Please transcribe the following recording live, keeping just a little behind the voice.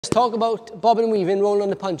Let's talk about bobbing and weaving, rolling on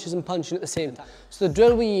the punches and punching at the same time. So the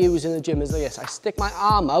drill we use in the gym is like this. I stick my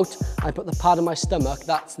arm out, I put the pad on my stomach.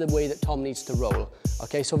 That's the way that Tom needs to roll.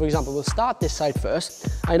 Okay, so for example, we'll start this side first.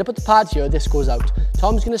 I'm gonna put the pad here, this goes out.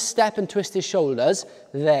 Tom's gonna step and twist his shoulders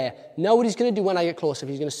there. Now what he's gonna do when I get closer,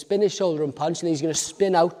 he's gonna spin his shoulder and punch, and then he's gonna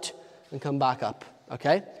spin out and come back up,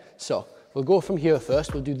 okay? So we'll go from here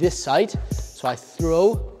first. We'll do this side. So I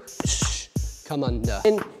throw, come under.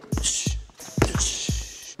 In,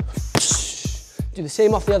 do the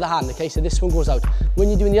same off the other hand, okay? So this one goes out. When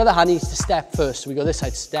you're doing the other hand, he needs to step first. So we go this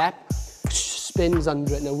side, step, spins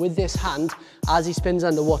under it. Now with this hand, as he spins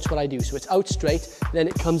under, watch what I do. So it's out straight, then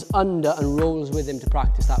it comes under and rolls with him to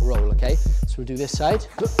practice that roll, okay? So we'll do this side,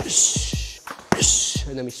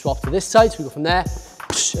 and then we swap to this side. So we go from there,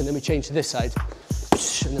 and then we change to this side,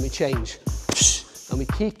 and then we change. And we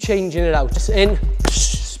keep changing it out. Just in,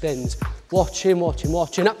 spins, watching, watching,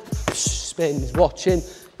 watching, up, spins, watching,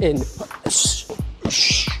 in.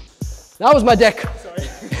 That was my dick. Sorry.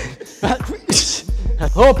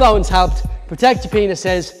 Hope that one's helped. Protect your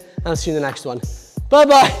penises, and I'll see you in the next one. Bye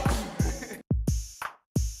bye.